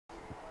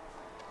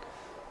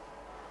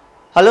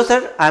Hello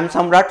sir, I am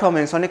Samrat from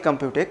Ensonic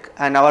Computing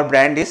and our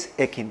brand is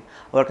Ekin.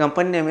 Our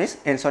company name is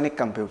Ensonic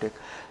Computing.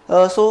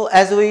 So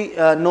as we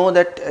know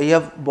that you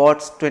have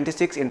bought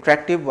 26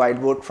 interactive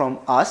whiteboard from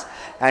us,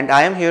 and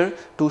I am here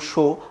to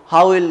show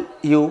how will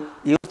you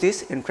use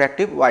this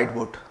interactive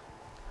whiteboard.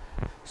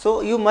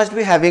 So you must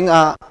be having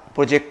a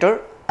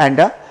projector and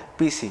a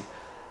PC,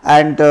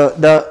 and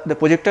the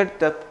projector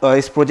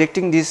is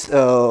projecting this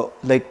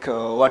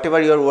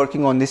whatever you are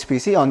working on this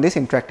PC on this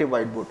interactive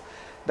whiteboard.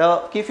 The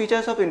key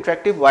features of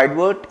interactive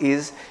whiteboard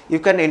is you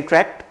can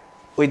interact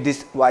with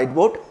this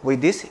whiteboard with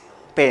this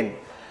pen.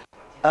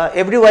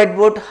 Every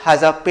whiteboard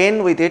has a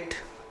pen with it,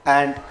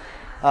 and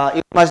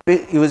you must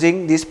be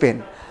using this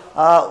pen.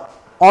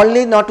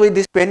 Only not with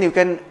this pen, you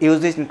can use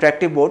this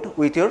interactive board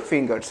with your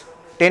fingers,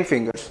 10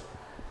 fingers.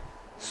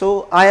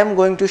 So I am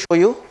going to show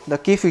you the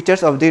key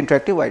features of the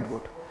interactive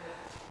whiteboard.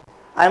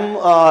 I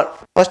am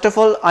first of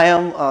all I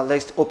am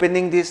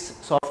opening this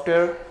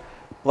software,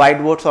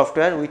 whiteboard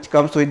software, which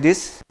comes with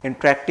this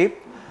interactive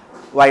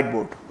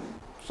whiteboard.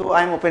 So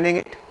I am opening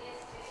it.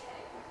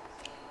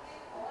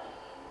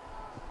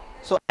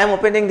 So I am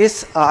opening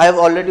this. I have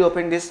already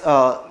opened this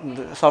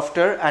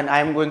software, and I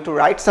am going to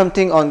write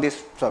something on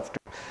this software.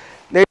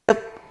 There is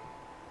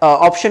a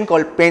option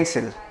called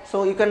pencil.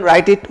 So you can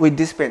write it with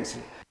this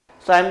pencil.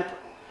 So I am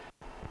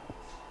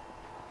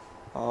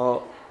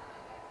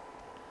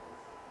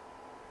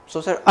so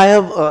sir, I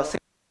have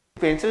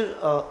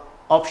pencil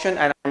option,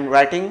 and I am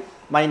writing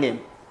my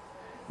name.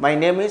 My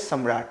name is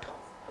Samrat.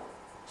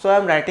 So I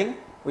am writing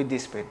with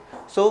this pen.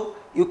 So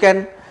you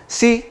can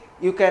see,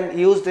 you can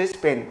use this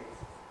pen.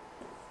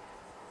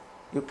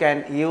 You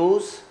can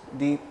use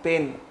the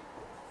pen.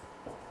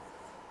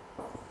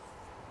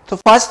 So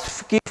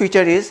first key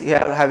feature is you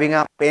are having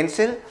a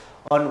pencil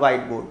on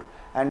whiteboard,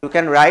 and you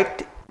can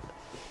write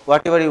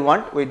whatever you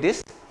want with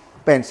this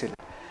pencil.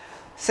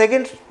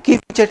 Second key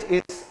feature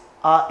is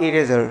a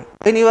eraser.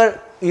 When you are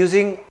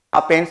using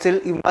a pencil,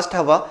 you must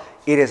have a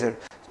eraser.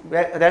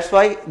 That's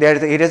why there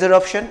is the eraser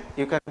option.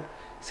 You can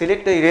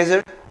select the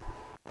eraser.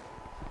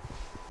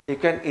 You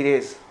can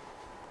erase.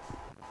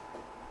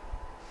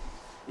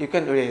 You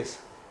can erase.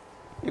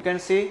 You can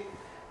see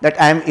that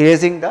I am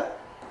erasing the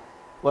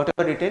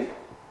whatever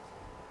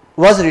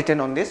was written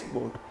on this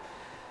board.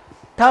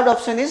 Third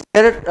option is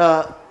there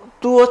are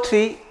 2 or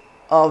 3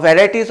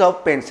 varieties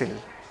of pencil.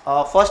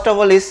 First of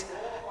all is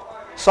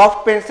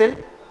soft pencil.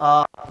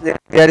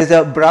 There is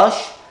a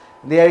brush.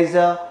 There is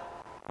a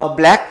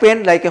black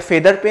pen like a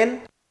feather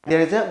pen.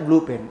 There is a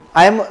blue pen.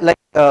 I am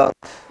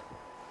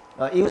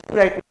using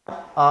right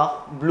now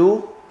a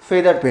blue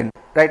feather pen.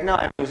 Right now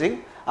I am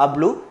using a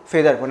blue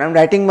feather pen. I am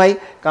writing my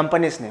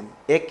company's name,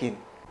 Ekin.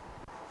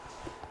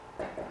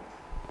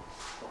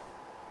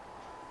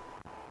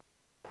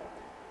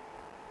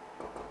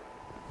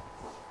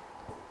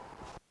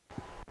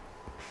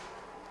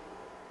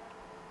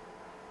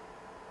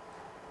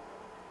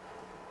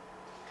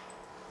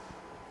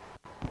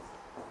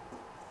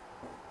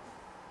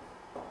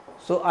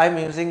 So I am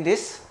using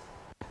this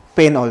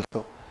pen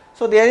also.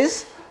 So there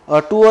is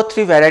 2 or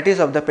 3 varieties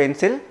of the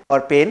pencil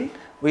or pen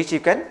which you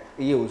can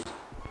use.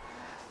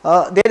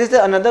 There is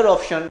another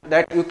option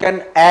that you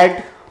can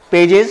add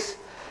pages.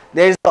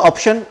 There is the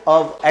option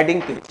of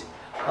adding page.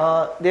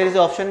 There is the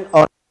option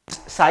on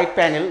side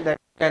panel that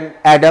you can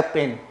add a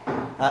pen.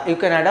 You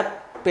can add a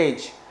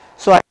page.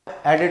 So I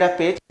added a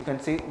page. You can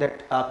see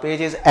that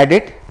page is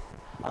added.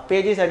 A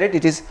page is added.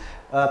 It is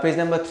page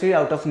number 3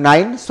 out of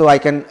 9. So I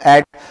can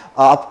add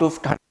up to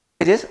 100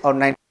 pages or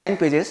 99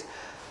 pages,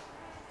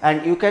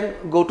 and you can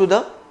go to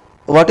the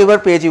whatever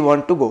page you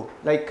want to go.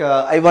 Like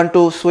I want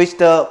to switch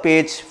the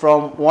page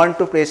from 1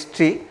 to page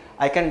 3.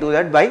 I can do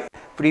that by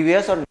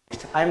previous or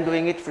next. I am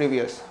doing it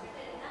previous.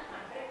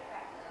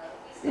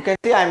 You can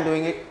see I am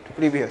doing it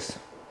previous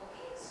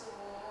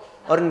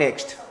or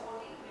next.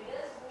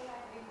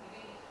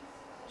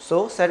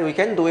 So sir, we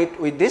can do it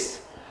with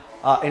this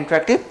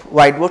interactive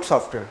whiteboard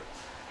software.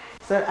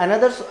 Sir,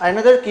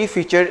 another key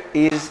feature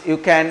is you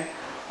can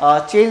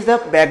change the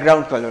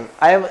background color.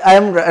 I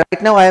am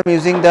right now I am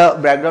using the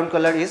background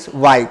color is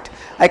white.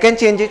 I can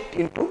change it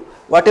into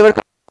whatever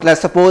color.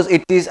 Suppose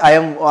it is I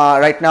am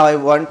right now I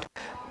want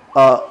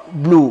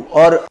blue,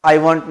 or I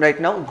want right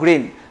now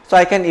green. So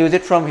I can use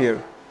it from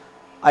here.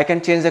 I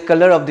can change the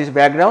color of this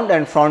background,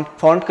 and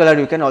font color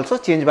you can also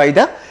change by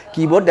the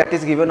keyboard that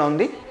is given on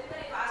the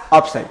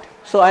upside.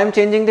 So I am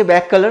changing the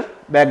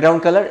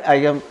background color. I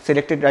am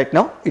selected right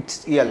now.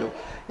 It's yellow.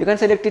 You can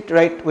select it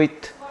right with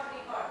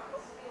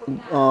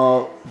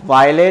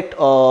violet,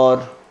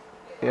 or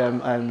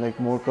I'm like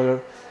more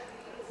color,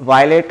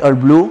 violet or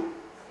blue,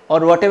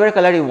 or whatever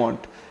color you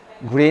want,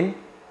 green.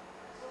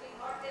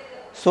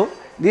 So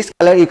this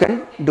color you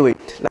can do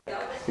it. Like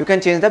you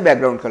can change the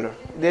background color.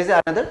 There is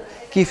another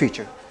key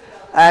feature,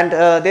 and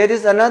there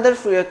is another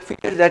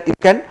feature that you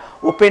can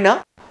open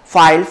a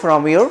file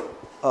from your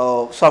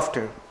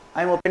software.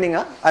 I'm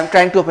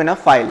trying to open a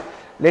file.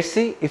 Let's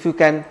see if you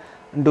can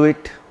do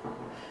it.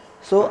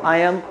 So I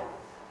am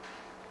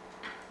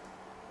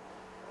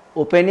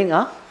opening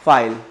a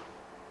file.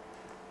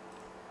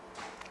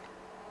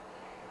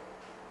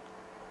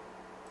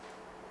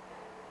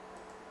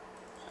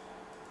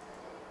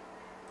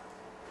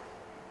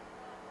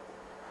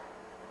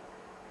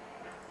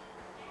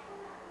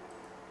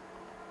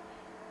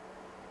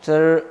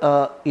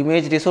 Sir,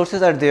 image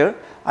resources are there.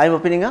 I am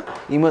opening a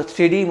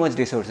 3D image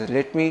resources.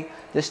 Let me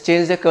just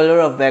change the color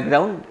of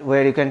background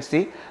where you can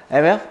see I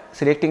am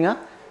selecting a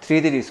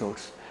 3D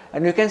resource,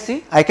 and you can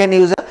see I can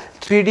use a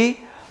 3D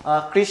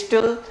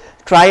crystal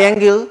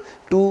triangle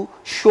to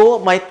show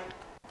my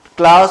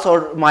class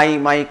or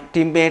my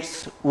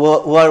teammates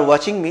who are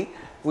watching me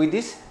with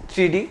this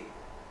 3D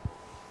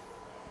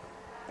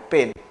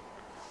pen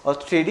or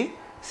 3D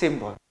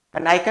symbol,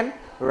 and I can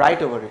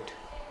write over it.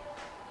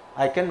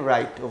 I can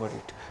write over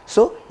it.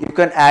 So, you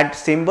can add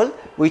symbol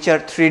which are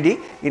 3D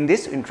in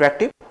this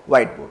interactive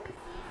whiteboard.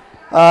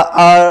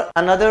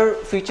 Another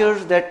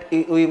features that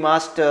we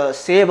must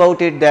say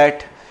about it,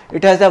 that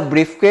it has a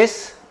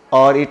briefcase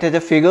or it has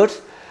a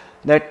figures,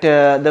 that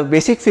the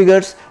basic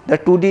figures, the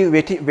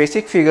 2D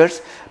basic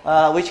figures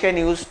which can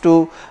use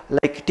to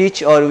like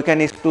teach, or we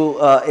can use to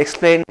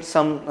explain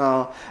some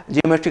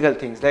geometrical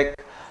things like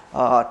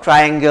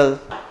triangle,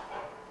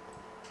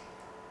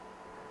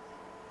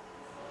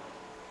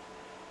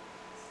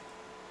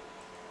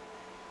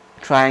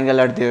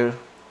 are there,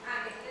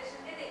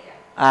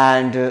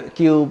 and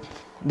cube,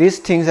 these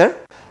things are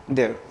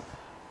there.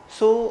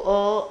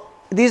 So,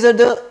 these are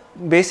the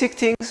basic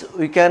things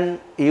we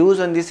can use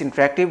on this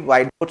interactive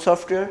whiteboard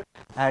software,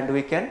 and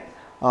we can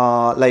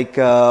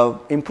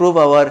improve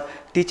our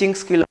teaching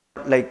skill,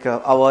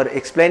 our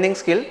explaining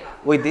skill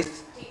with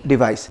this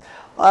device.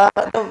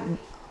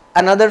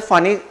 Another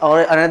funny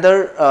or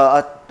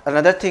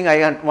another thing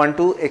I want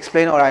to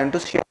explain, or I want to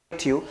share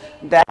with you,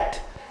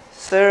 that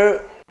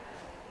sir,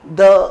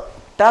 the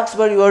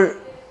taskbar you are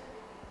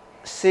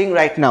seeing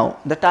right now,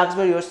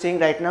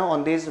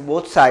 on these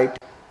both side,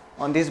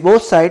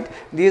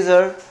 these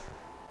are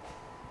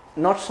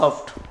not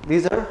soft,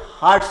 these are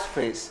hard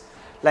surface.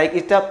 Like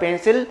it's a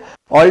pencil,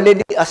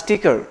 already a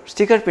sticker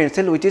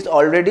pencil which is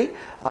already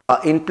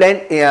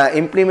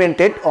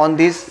implemented on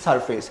this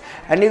surface,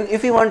 and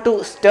if you want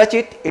to touch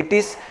it, it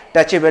is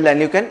touchable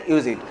and you can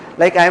use it.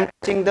 Like I am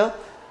touching the,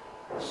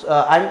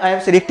 I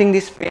am selecting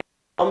this pen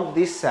from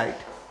this side,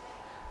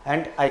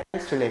 and I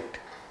can select,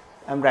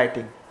 I am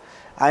writing.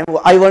 I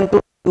want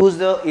to use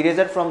the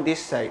eraser from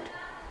this side,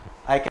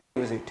 I can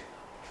use it.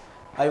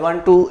 I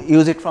want to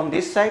use it from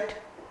this side,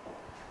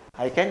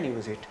 I can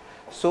use it.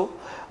 So,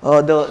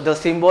 the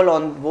symbol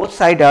on both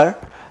sides are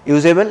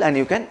usable and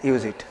you can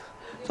use it.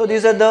 So,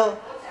 these are the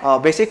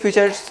basic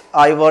features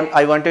I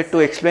wanted to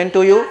explain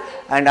to you,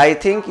 and I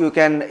think you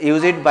can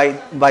use it by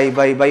my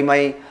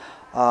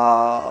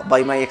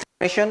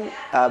explanation.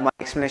 My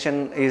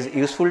explanation is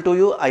useful to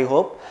you, I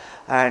hope,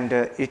 and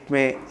it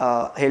may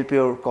help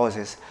your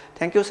causes.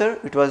 Thank you, sir.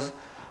 It was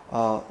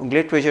a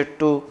great pleasure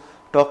to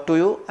talk to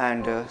you,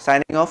 and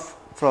signing off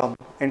from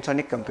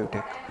Ensonic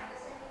Computing.